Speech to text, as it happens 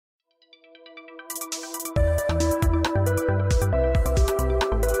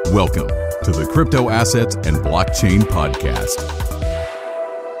Welcome to the Crypto Assets and Blockchain Podcast.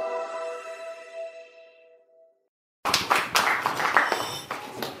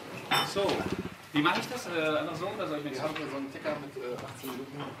 So, wie mache ich das? Einfach so oder soll ich mir Wir haben hier so einen Ticker mit 18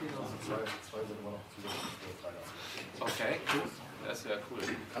 Minuten. Zwei sind immer noch zusätzlich freilassen. Okay, cool. Das ist ja cool. Du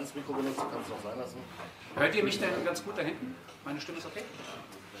kannst Mikro benutzen, kannst es auch sein lassen. Hört ihr mich denn ganz gut da hinten? Meine Stimme ist okay?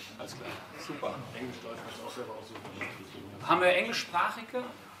 Alles klar. Super. Englisch, Deutsch kannst du auch selber aussuchen. Haben wir Englischsprachige,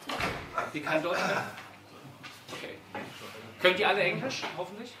 die kein Deutsch können? Okay. Könnt ihr alle Englisch,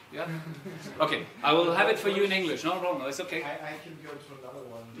 hoffentlich? Ja? Okay. I will have it for you in English. No problem. It's okay. I can go to another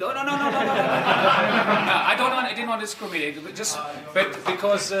one. No. I didn't want to discriminate. But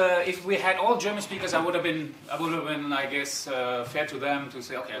because if we had all German speakers, I would have been, I guess, fair to them to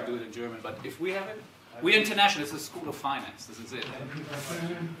say, okay, I'll do it in German. But if we have it, we're international. It's the School of Finance. This is it.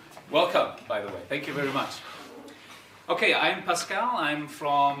 Welcome, by the way. Thank you very much. Okay, I'm Pascal. I'm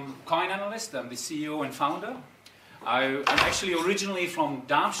from Coin Analyst. I'm the CEO and founder. I'm actually originally from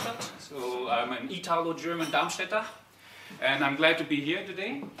Darmstadt, so I'm an Italo-German Darmstädter, and I'm glad to be here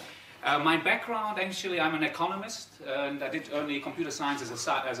today. My background, actually, I'm an economist, and I did only computer science as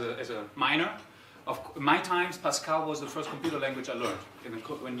a minor. Of my times, Pascal was the first computer language I learned.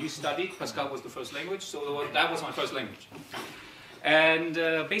 When you studied, Pascal was the first language, so that was my first language. And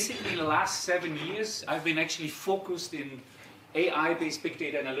basically, in the last 7 years, I've been actually focused in AI-based big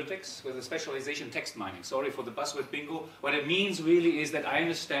data analytics with a specialization in text mining. Sorry for the buzzword bingo. What it means really is that I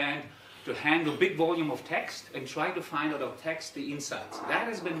understand to handle big volume of text and try to find out of text the insights. That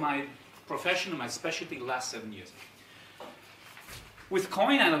has been my profession and my specialty the last 7 years. With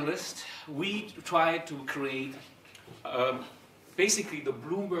Coin Analyst, we try to create basically the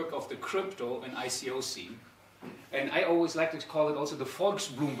Bloomberg of the crypto and ICO scene. And I always like to call it also the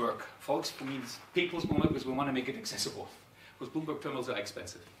Volksbloomberg. Volks means people's Bloomberg because we want to make it accessible. Because Bloomberg terminals are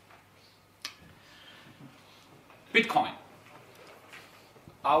expensive. Bitcoin.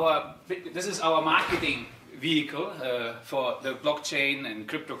 This is our marketing vehicle for the blockchain and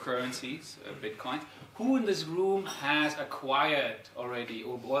cryptocurrencies, Bitcoin. Who in this room has acquired already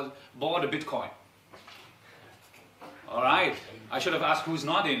or bought a Bitcoin? All right. I should have asked who's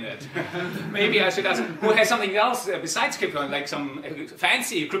not in it. Maybe I should ask who has something else besides crypto, like some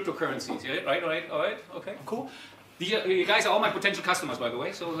fancy cryptocurrencies. Yeah? Right. All right. Okay. Cool. You guys are all my potential customers, by the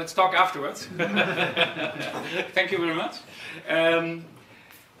way. So let's talk afterwards. Thank you very much.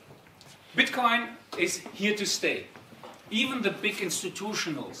 Bitcoin is here to stay. Even the big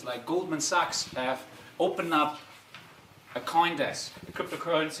institutionals like Goldman Sachs have opened up a coin desk, a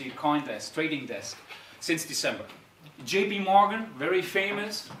cryptocurrency coin desk, trading desk, since December. JP Morgan, very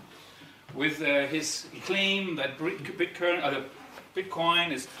famous, with his claim that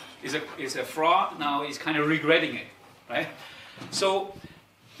Bitcoin is a fraud. Now he's kind of regretting it, right? So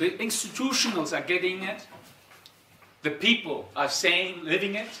the institutionals are getting it. The people are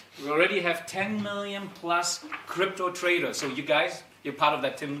living it. We already have 10 million plus crypto traders. So you guys, you're part of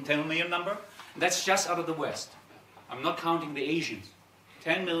that 10 million number. That's just out of the West. I'm not counting the Asians.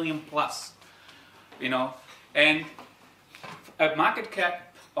 10 million plus, and a market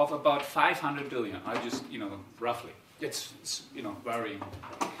cap of about 500 billion. I just, roughly. It's varying.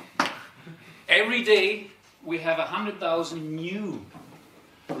 Every day we have 100,000 new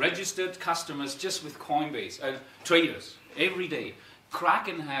registered customers just with Coinbase, traders, every day.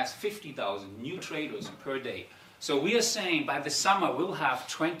 Kraken has 50,000 new traders per day. So we are saying by the summer we'll have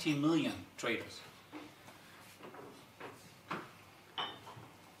 20 million traders.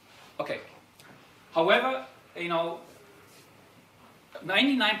 Okay. However,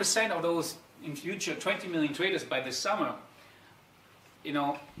 99% of those in future 20 million traders by this summer,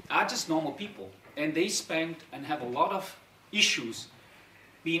 are just normal people. And they spend and have a lot of issues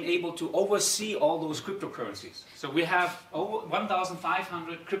being able to oversee all those cryptocurrencies. So we have over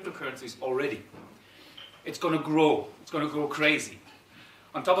 1,500 cryptocurrencies already. It's going to grow. It's going to grow crazy.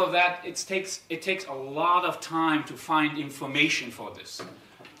 On top of that, it takes a lot of time to find information for this.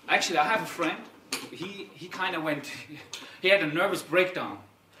 Actually, I have a friend. He kind of he had a nervous breakdown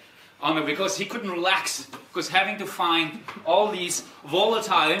on it because he couldn't relax, because having to find all these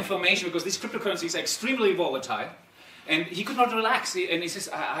volatile information, because this cryptocurrency is extremely volatile, and he could not relax, and he says,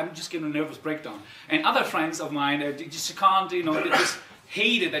 I'm just getting a nervous breakdown. And other friends of mine, they just can't, they just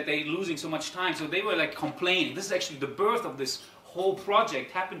hated that they're losing so much time, so they were like complaining. This is actually the birth of this whole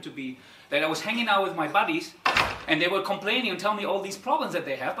project, happened to be that I was hanging out with my buddies, and they were complaining and telling me all these problems that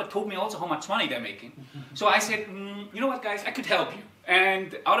they have, but told me also how much money they're making. So I said, you know what, guys, I could help you.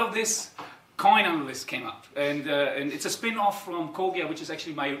 And out of this, Coin Analyst came up. And it's a spin-off from Kogia, which is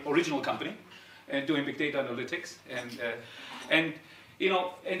actually my original company, doing big data analytics. And you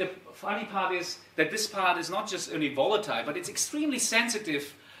know, and the funny part is that this part is not just only volatile, but it's extremely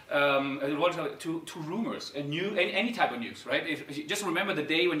sensitive to rumors and any type of news, right? If you just remember the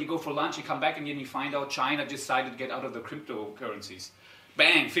day when you go for lunch, you come back and then you find out China decided to get out of the cryptocurrencies.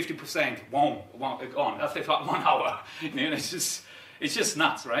 Bang, 50%, boom, gone after 1 hour. You know, it's just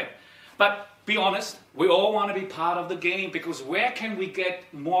nuts, right? But be honest, we all want to be part of the game, because where can we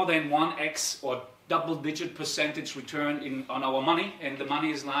get more than 1x or double-digit percentage return on our money? And the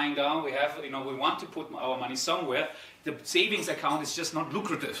money is lying down. We have, you know, we want to put our money somewhere. The savings account is just not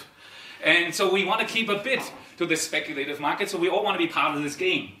lucrative, and so we want to keep a bit to the speculative market. So we all want to be part of this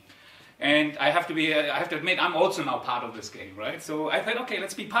game. And I have to admit, I'm also now part of this game, right? So I thought, okay,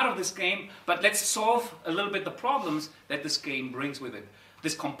 let's be part of this game, but let's solve a little bit the problems that this game brings with it.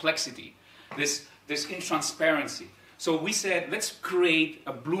 This complexity, this intransparency. So we said, let's create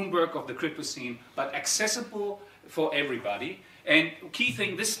a Bloomberg of the crypto scene, but accessible for everybody. And key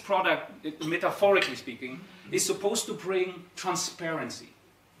thing, this product, metaphorically speaking, is supposed to bring transparency.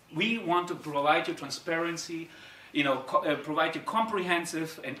 We want to provide you transparency, you know, provide you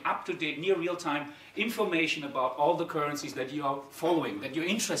comprehensive and up-to-date, near real-time information about all the currencies that you are following, that you're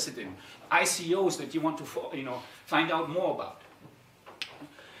interested in, ICOs that you want to, you know, find out more about.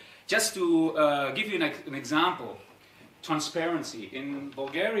 Just to give you an example, transparency. In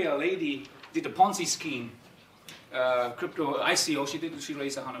Bulgaria, a lady did a Ponzi scheme, crypto ICO. She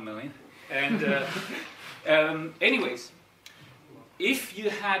raised 100 million. And anyways, if you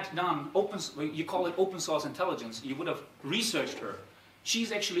had done you call it open source intelligence, you would have researched her.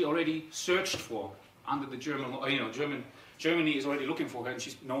 She's actually already searched for under the German law. You know, Germany is already looking for her, and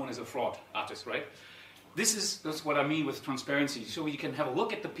she's known as a fraud artist, right? That's what I mean with transparency. So you can have a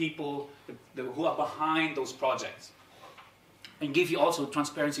look at the people who are behind those projects, and give you also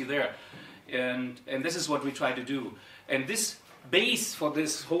transparency there. And this is what we try to do. And this base for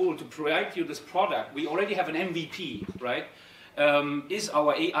this whole, to provide you this product, we already have an MVP, right? Is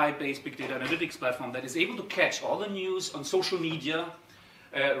our AI-based big data analytics platform that is able to catch all the news on social media,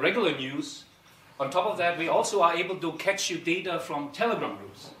 regular news. On top of that, we also are able to catch you data from Telegram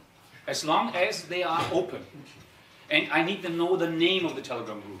groups, as long as they are open. And I need to know the name of the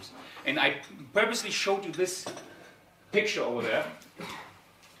Telegram groups. And I purposely showed you this picture over there.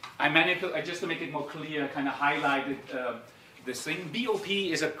 Just to make it more clear, kind of highlighted this thing. BOP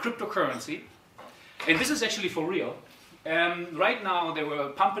is a cryptocurrency, and this is actually for real. Right now, there's a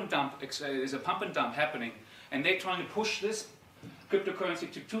pump and dump happening, and they're trying to push this cryptocurrency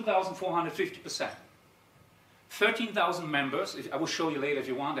to 2,450%. 13,000 members. I will show you later if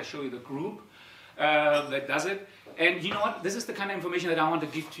you want. I'll show you the group that does it. And you know what? This is the kind of information that I want to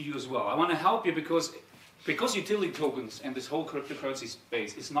give to you as well. I want to help you because utility tokens and this whole cryptocurrency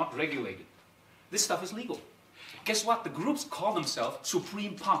space is not regulated. This stuff is legal. Guess what? The groups call themselves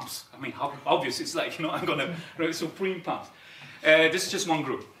Supreme Pumps. I mean, how obvious. It's like, you know, I'm going to Supreme Pumps. This is just one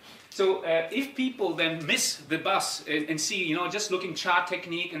group. So if people then miss the bus and see, you know, just looking chart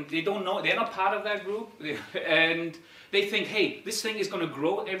technique, and they don't know, they're not part of that group, and they think, hey, this thing is going to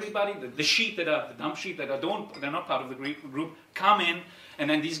grow everybody. The sheep that are, the dumb sheep that they're not part of the group, come in, and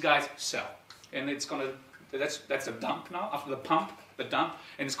then these guys sell. And it's going to, that's a dump now, after the pump, the dump,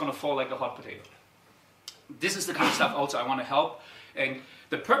 and it's going to fall like a hot potato. This is the kind of stuff also I want to help. And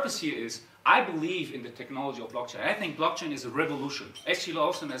the purpose here is, I believe in the technology of blockchain. I think blockchain is a revolution. Actually,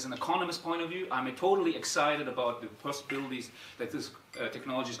 also as an economist point of view, I'm totally excited about the possibilities that this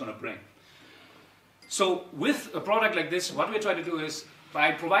technology is going to bring. So with a product like this, what we try to do is,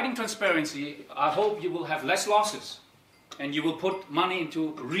 by providing transparency, I hope you will have less losses. And you will put money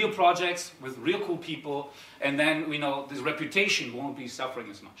into real projects with real cool people, and then, you know, this reputation won't be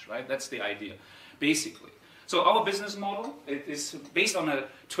suffering as much, right? That's the idea, basically. So our business model is based on a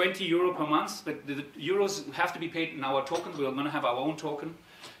 20 euro per month, but the euros have to be paid in our token. We're going to have our own token.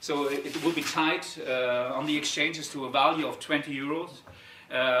 So it will be tied on the exchanges to a value of 20 euros.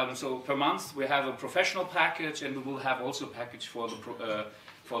 So per month we have a professional package, and we will have also a package for the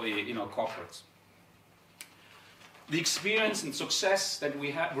you know, corporates. The experience and success that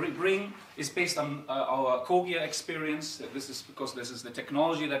we bring is based on our Kogia experience. This is because this is the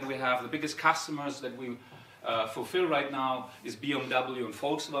technology that we have. The biggest customers that we fulfill right now is BMW and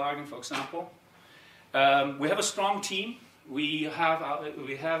Volkswagen, for example. We have a strong team. We have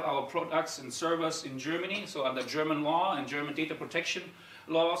our products and servers in Germany, so under German law and German data protection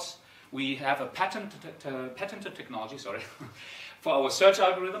laws. We have a patented technology, for our search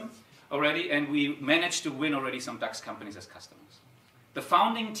algorithm already, and we managed to win already some DAX companies as customers. The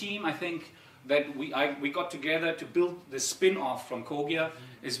founding team, I think, that we got together to build the spin-off from Kogia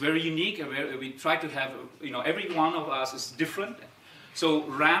is very unique. We try to have, you know, every one of us is different, So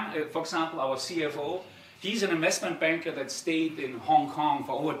Ram, for example, our CFO, he's an investment banker that stayed in Hong Kong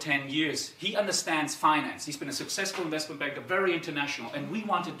for over 10 years. He understands finance. He's been a successful investment banker, very international. And we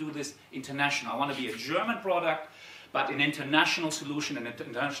want to do this international. I want to be a German product, but an international solution and an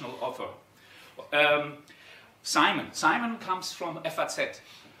international offer. Simon comes from FAZ.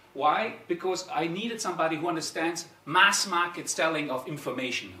 Why? Because I needed somebody who understands mass market selling of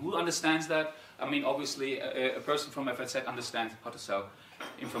information. Who understands that? I mean, obviously, a person from FAZ understands how to sell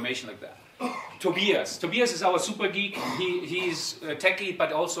information like that. Tobias is our super geek. He's a techie,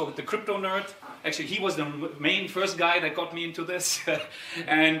 but also the crypto nerd. Actually, he was the main first guy that got me into this.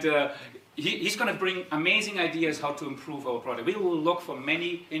 And he's going to bring amazing ideas how to improve our product. We will look for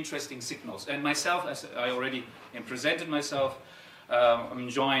many interesting signals. And myself, as I already presented myself, I'm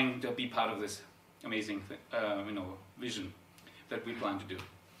enjoying to be part of this amazing vision that we plan to do.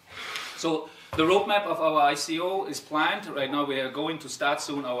 So the roadmap of our ICO is planned. Right now we are going to start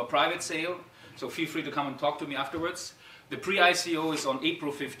soon our private sale. So feel free to come and talk to me afterwards. The pre-ICO is on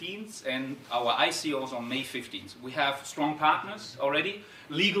April 15th and our ICO is on May 15th. We have strong partners already.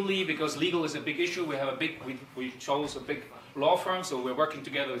 Legally, because legal is a big issue, we chose a big law firm, so we're working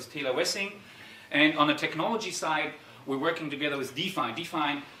together with Taylor Wessing. And on the technology side, we're working together with DeFi.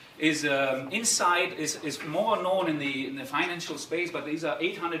 DeFi is more known in the financial space, but these are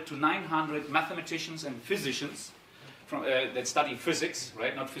 800 to 900 mathematicians and physicians that study physics,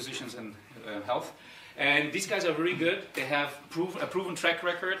 right? Not physicians and health. And these guys are very good. They have a proven track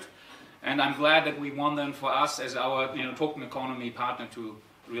record, and I'm glad that we want them for us as our token economy partner to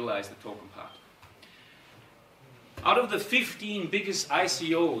realize the token part. Out of the 15 biggest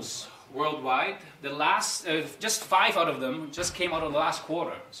ICOs worldwide, the last, just 5 out of them just came out of the last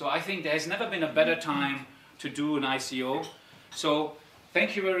quarter. So I think there has never been a better time to do an ICO. So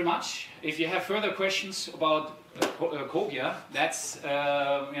thank you very much. If you have further questions about Cobia, that's,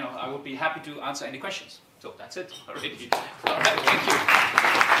 I would be happy to answer any questions. So that's it already. All right, thank you.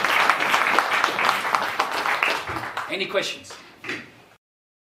 Any questions?